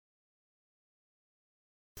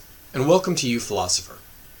and welcome to uPhilosopher.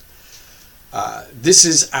 This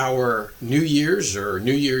is our New Year's or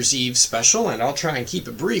New Year's Eve special, and I'll try and keep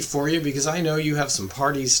it brief for you because I know you have some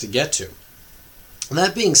parties to get to.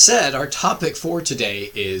 That being said, our topic for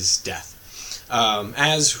today is death.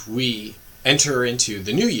 As we enter into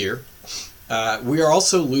the new year, we are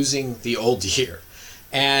also losing the old year.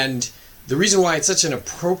 And the reason why it's such an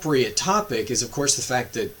appropriate topic is, of course, the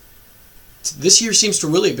fact that this year seems to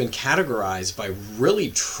really have been categorized by really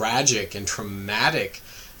tragic and traumatic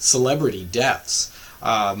celebrity deaths.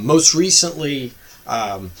 Most recently,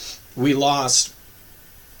 we lost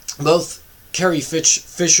both Carrie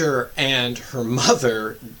Fischer and her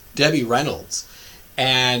mother, Debbie Reynolds.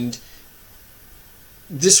 And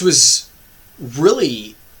this was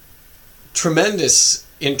really tremendous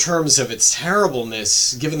in terms of its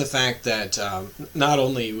terribleness, given the fact that not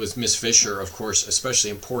only was Miss Fisher, of course, especially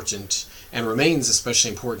important and remains especially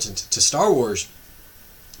important to Star Wars,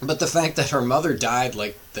 but the fact that her mother died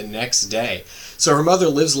like the next day. So her mother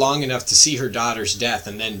lives long enough to see her daughter's death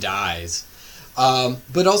and then dies.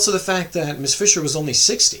 But also the fact that Miss Fisher was only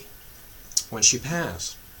 60 when she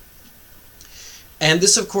passed. And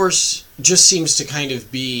this, of course, just seems to kind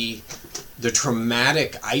of be the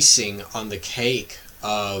traumatic icing on the cake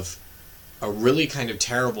of a really kind of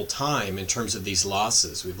terrible time in terms of these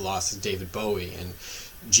losses. We've lost David Bowie and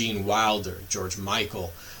Gene Wilder, George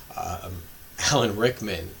Michael, Alan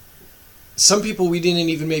Rickman. Some people we didn't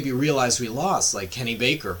even maybe realize we lost, like Kenny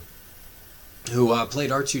Baker, who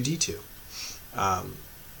played R2-D2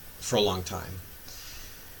 for a long time.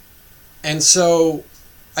 And so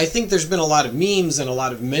I think there's been a lot of memes and a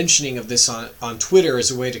lot of mentioning of this on Twitter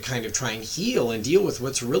as a way to kind of try and heal and deal with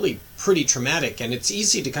what's really pretty traumatic. And it's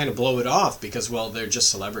easy to kind of blow it off because, well, they're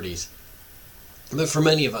just celebrities. But for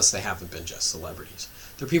many of us, they haven't been just celebrities.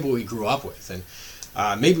 They're people we grew up with.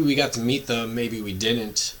 And maybe we got to meet them, maybe we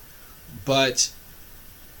didn't. But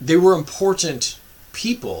they were important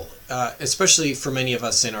people, especially for many of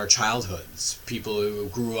us in our childhoods. People who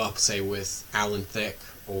grew up, say, with Alan Thicke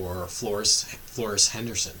or Florence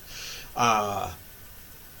Henderson.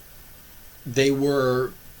 They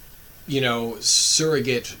were,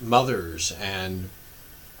 surrogate mothers, and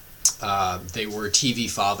they were TV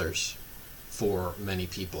fathers for many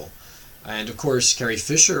people. And of course, Carrie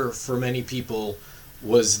Fisher, for many people,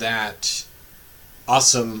 was that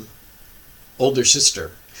awesome older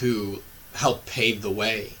sister who helped pave the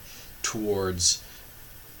way towards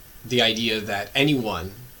the idea that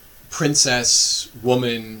anyone, princess,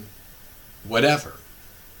 woman, whatever,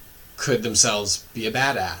 could themselves be a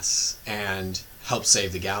badass and help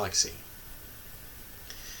save the galaxy.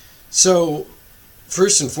 So,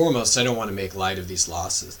 first and foremost, I don't want to make light of these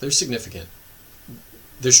losses. They're significant.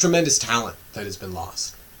 There's tremendous talent that has been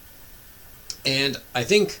lost. And I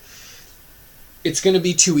think it's going to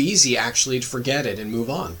be too easy, actually, to forget it and move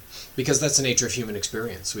on. Because that's the nature of human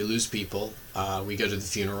experience. We lose people, we go to the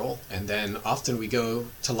funeral, and then often we go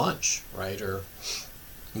to lunch, right? Or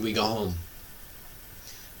we go home.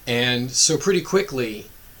 And so pretty quickly,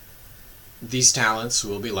 these talents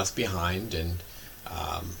will be left behind, and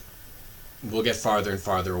we'll get farther and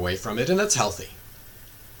farther away from it, and that's healthy.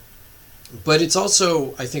 But it's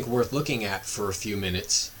also, I think, worth looking at for a few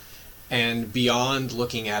minutes, and beyond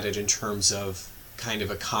looking at it in terms of kind of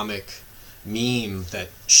a comic meme that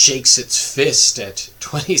shakes its fist at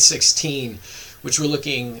 2016, which we're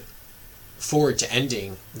looking forward to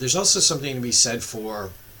ending, there's also something to be said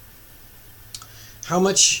for how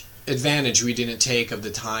much advantage we didn't take of the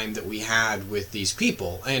time that we had with these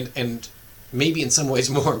people, and maybe in some ways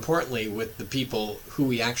more importantly with the people who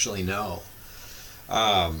we actually know.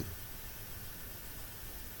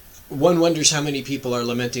 One wonders how many people are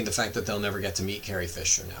lamenting the fact that they'll never get to meet Carrie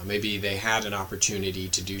Fisher now. Maybe they had an opportunity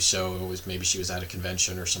to do so. Maybe she was at a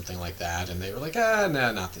convention or something like that, and they were like,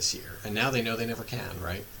 no, not this year. And now they know they never can,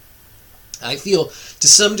 right? I feel to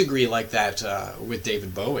some degree like that with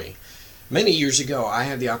David Bowie. Many years ago, I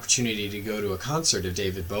had the opportunity to go to a concert of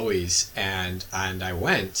David Bowie's, and I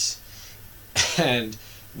went, and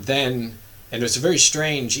it was a very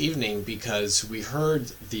strange evening because we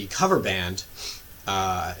heard the cover band.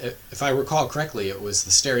 If I recall correctly, it was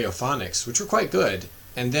the Stereophonics, which were quite good.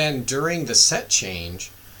 And then during the set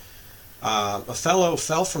change, a fellow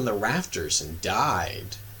fell from the rafters and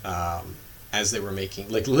died as they were making,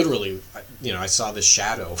 like literally, I saw this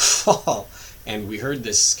shadow fall, and we heard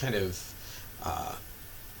this kind of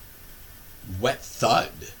wet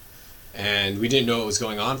thud, and we didn't know what was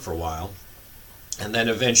going on for a while. And then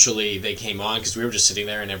eventually they came on because we were just sitting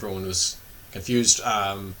there and everyone was confused.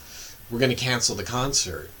 We're going to cancel the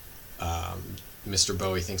concert. Mr.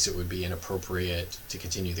 Bowie thinks it would be inappropriate to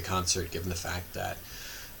continue the concert given the fact that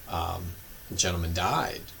The gentleman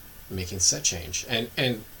died making set change.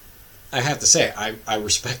 And I have to say, I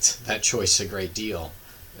respect that choice a great deal.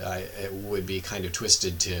 It would be kind of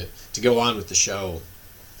twisted to go on with the show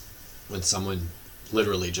when someone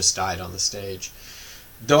literally just died on the stage.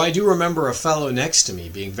 Though I do remember a fellow next to me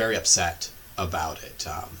being very upset about it.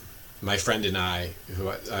 My friend and I, who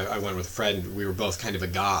I went with a friend, we were both kind of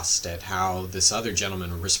aghast at how this other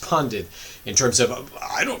gentleman responded in terms of,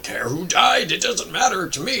 I don't care who died, it doesn't matter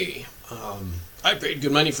to me. I paid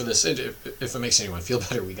good money for this. If it makes anyone feel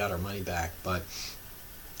better, we got our money back. But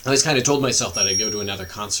I always kind of told myself that I'd go to another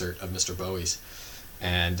concert of Mr. Bowie's,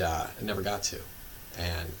 and I never got to.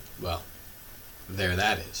 And, well, there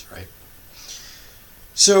that is, right?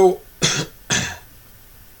 So,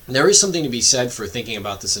 there is something to be said for thinking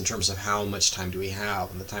about this in terms of how much time do we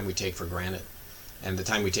have, and the time we take for granted, and the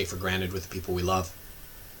time we take for granted with the people we love.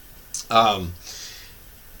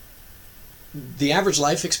 The average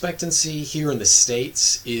life expectancy here in the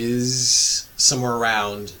States is somewhere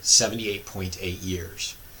around 78.8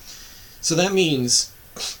 years. So that means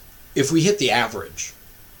if we hit the average,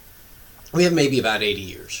 we have maybe about 80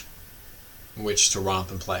 years in which to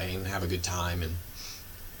romp and play and have a good time and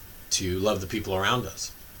to love the people around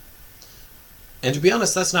us. And to be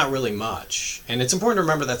honest, that's not really much. And it's important to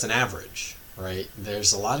remember that's an average, right?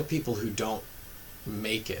 There's a lot of people who don't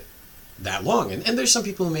make it that long. And there's some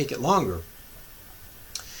people who make it longer.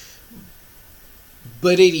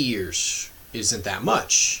 But 80 years isn't that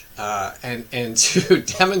much. And to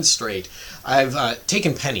demonstrate, I've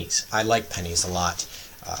taken pennies. I like pennies a lot.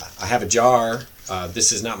 I have a jar.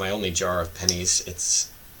 This is not my only jar of pennies.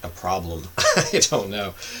 It's a problem. I don't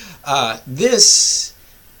know. This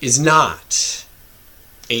is not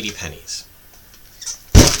 80 pennies.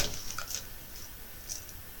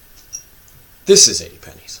 This is 80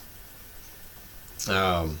 pennies.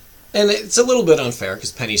 And it's a little bit unfair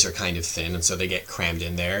because pennies are kind of thin, and so they get crammed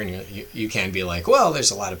in there, and you can be like, well,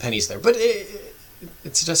 there's a lot of pennies there, but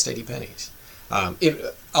it's just 80 pennies.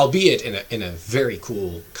 Albeit in a very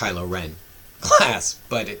cool Kylo Ren glass,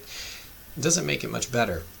 but it doesn't make it much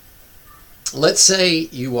better. Let's say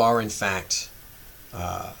you are, in fact,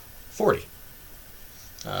 40.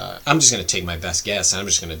 I'm just going to take my best guess, and I'm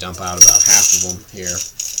just going to dump out about half of them here.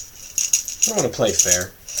 I don't want to play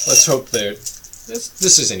fair. Let's hope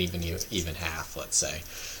this isn't even half, let's say.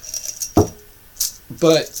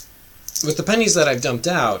 But with the pennies that I've dumped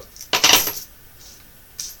out,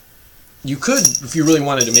 you could, if you really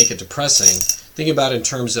wanted to make it depressing, think about it in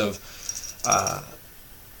terms of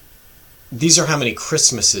these are how many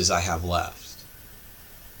Christmases I have left.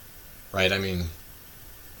 Right? I mean,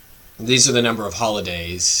 these are the number of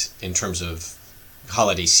holidays in terms of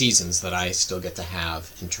holiday seasons that I still get to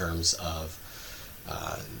have in terms of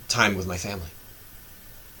time with my family.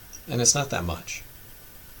 And it's not that much.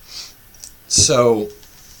 So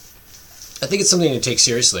I think it's something to take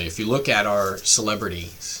seriously. If you look at our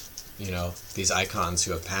celebrities, you know, these icons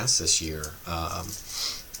who have passed this year,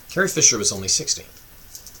 Carrie Fischer was only 60.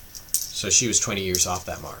 So she was 20 years off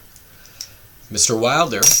that mark. Mr.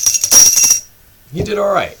 Wilder, he did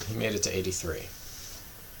all right. He made it to 83.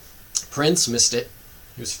 Prince missed it.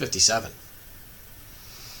 He was 57.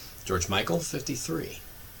 George Michael, 53.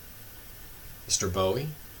 Mr. Bowie,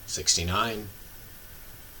 69.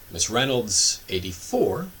 Miss Reynolds,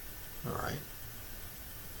 84. All right.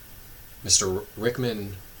 Mr.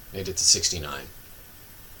 Rickman made it to 69.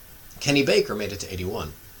 Kenny Baker made it to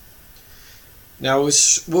 81. Now,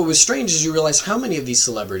 what was strange is you realize how many of these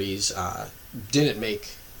celebrities didn't make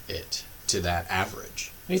it to that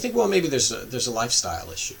average. And you think, well, maybe there's a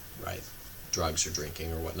lifestyle issue, right? Drugs or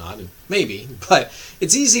drinking or whatnot, and maybe, but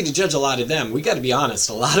it's easy to judge a lot of them. We got to be honest,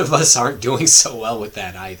 a lot of us aren't doing so well with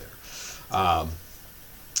that either.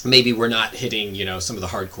 Maybe we're not hitting, you know, some of the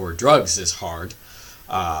hardcore drugs as hard,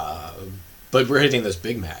 but we're hitting those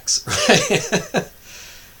Big Macs, right?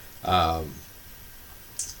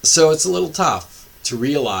 So it's a little tough to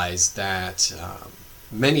realize that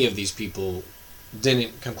many of these people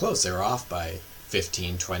didn't come close. They were off by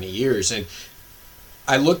 15, 20 years. And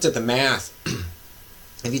I looked at the math.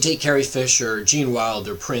 If you take Carrie Fisher, Gene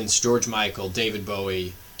Wilder, Prince, George Michael, David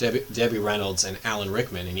Bowie, Debbie Reynolds, and Alan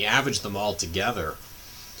Rickman, and you average them all together,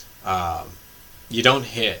 you don't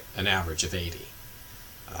hit an average of 80.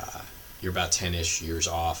 You're about 10-ish years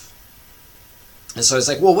off. And so it's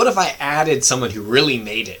like, well, what if I added someone who really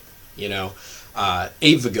made it? You know,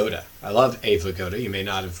 Abe Vigoda. I love Abe Vigoda. You may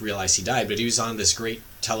not have realized he died, but he was on this great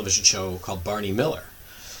television show called Barney Miller.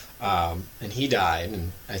 And he died,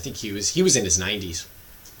 and I think he was in his 90s.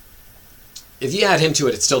 If you add him to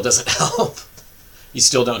it, it still doesn't help. You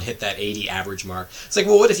still don't hit that 80 average mark. It's like,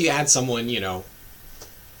 well, what if you add someone, you know,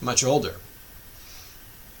 much older,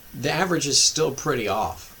 the average is still pretty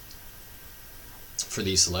off for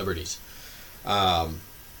these celebrities.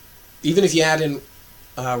 Even if you add in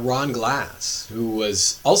Ron Glass, who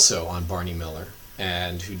was also on Barney Miller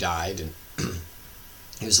and who died, and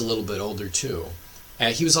he was a little bit older too.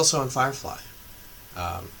 And he was also on Firefly.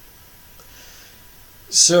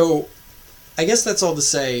 So I guess that's all to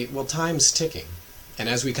say, well, time's ticking. And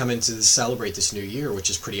as we come into to celebrate this new year, which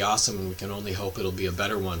is pretty awesome, and we can only hope it'll be a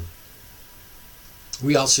better one,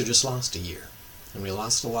 we also just lost a year. And we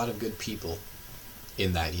lost a lot of good people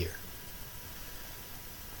in that year.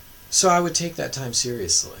 So I would take that time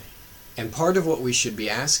seriously. And part of what we should be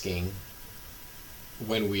asking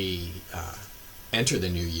when we enter the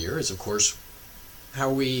new year is, of course, how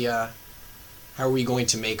are we going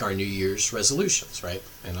to make our New Year's resolutions, right?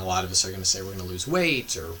 And a lot of us are going to say we're going to lose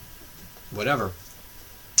weight or whatever.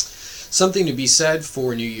 Something to be said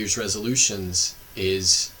for New Year's resolutions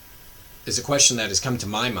is a question that has come to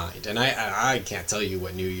my mind. And I can't tell you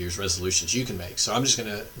what New Year's resolutions you can make, so I'm just going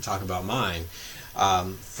to talk about mine.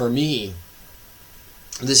 For me,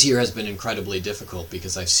 this year has been incredibly difficult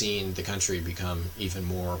because I've seen the country become even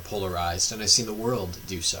more polarized, and I've seen the world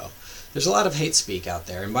do so. There's a lot of hate speak out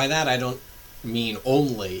there, and by that I don't mean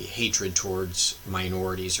only hatred towards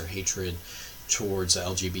minorities or hatred towards the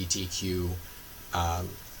LGBTQ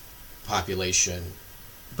population,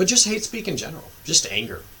 but just hate speak in general, just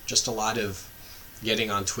anger, just a lot of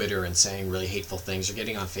getting on Twitter and saying really hateful things, or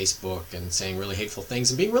getting on Facebook and saying really hateful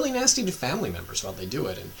things, and being really nasty to family members while they do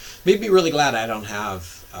it. And made me really glad I don't have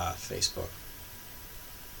Facebook,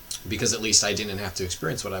 because at least I didn't have to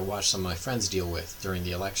experience what I watched some of my friends deal with during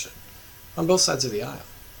the election, on both sides of the aisle.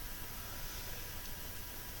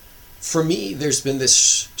 For me, there's been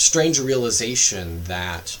this strange realization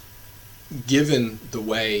that given the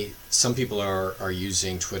way some people are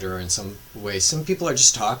using Twitter, and some ways some people are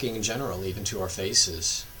just talking in general, even to our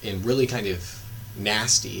faces, in really kind of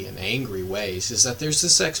nasty and angry ways, is that there's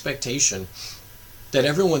this expectation that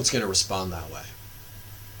everyone's going to respond that way.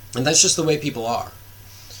 And that's just the way people are.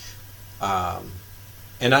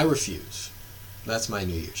 And I refuse. That's my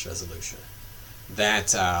New Year's resolution.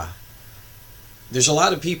 That there's a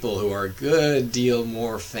lot of people who are a good deal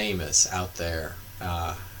more famous out there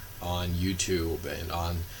on YouTube and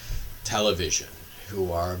on television,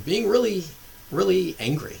 who are being really, really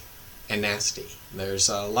angry and nasty. There's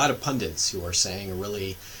a lot of pundits who are saying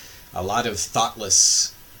a lot of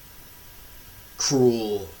thoughtless,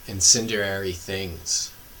 cruel, incendiary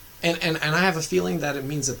things. And I have a feeling that it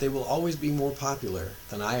means that they will always be more popular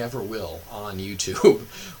than I ever will on YouTube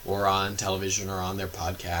or on television or on their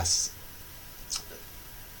podcasts.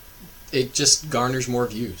 It just garners more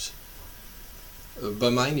views.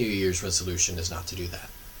 But my New Year's resolution is not to do that.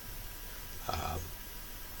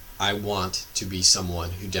 I want to be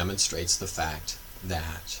someone who demonstrates the fact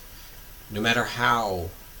that no matter how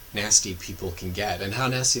nasty people can get, and how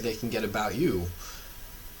nasty they can get about you,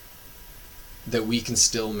 that we can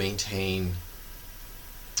still maintain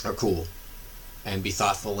our cool and be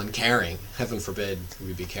thoughtful and caring. Heaven forbid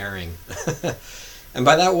we be caring. And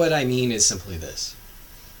by that, what I mean is simply this.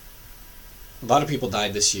 A lot of people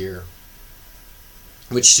died this year,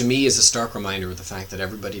 which to me is a stark reminder of the fact that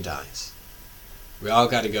everybody dies. We all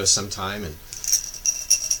got to go sometime, and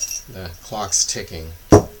the clock's ticking.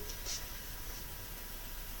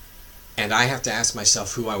 And I have to ask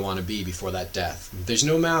myself who I want to be before that death. There's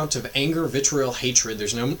no amount of anger, vitriol, hatred.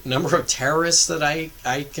 There's no number of terrorists that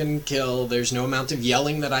I can kill. There's no amount of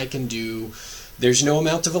yelling that I can do. There's no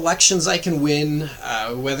amount of elections I can win,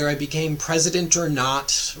 whether I became president or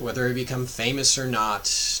not, whether I become famous or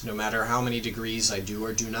not, no matter how many degrees I do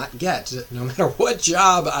or do not get, no matter what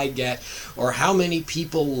job I get, or how many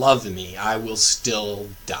people love me, I will still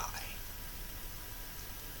die.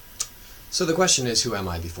 So the question is, who am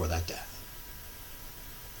I before that death?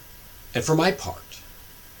 And for my part,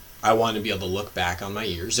 I want to be able to look back on my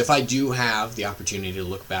years. If I do have the opportunity to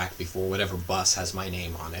look back before whatever bus has my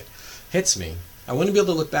name on it hits me, I want to be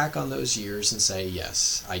able to look back on those years and say,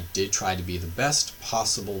 yes, I did try to be the best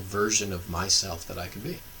possible version of myself that I could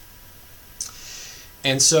be.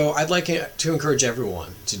 And so I'd like to encourage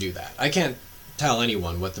everyone to do that. I can't tell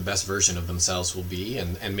anyone what the best version of themselves will be,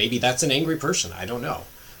 and maybe that's an angry person, I don't know.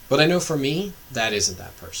 But I know for me, that isn't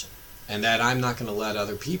that person. And that I'm not going to let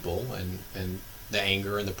other people and the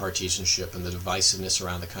anger and the partisanship and the divisiveness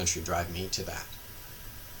around the country drive me to that.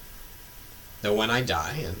 That when I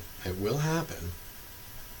die, and it will happen,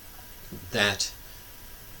 that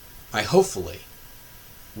I hopefully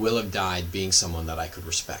will have died being someone that I could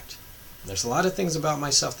respect. There's a lot of things about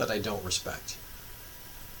myself that I don't respect.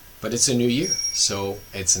 But it's a new year, so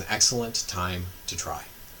it's an excellent time to try.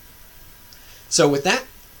 So with that,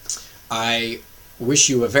 I wish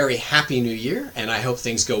you a very happy new year, and I hope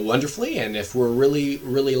things go wonderfully. And if we're really,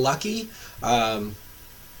 really lucky,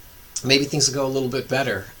 maybe things will go a little bit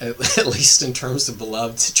better, at least in terms of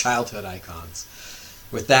beloved childhood icons.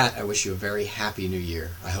 With that, I wish you a very happy new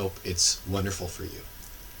year. I hope it's wonderful for you.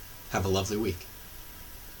 Have a lovely week.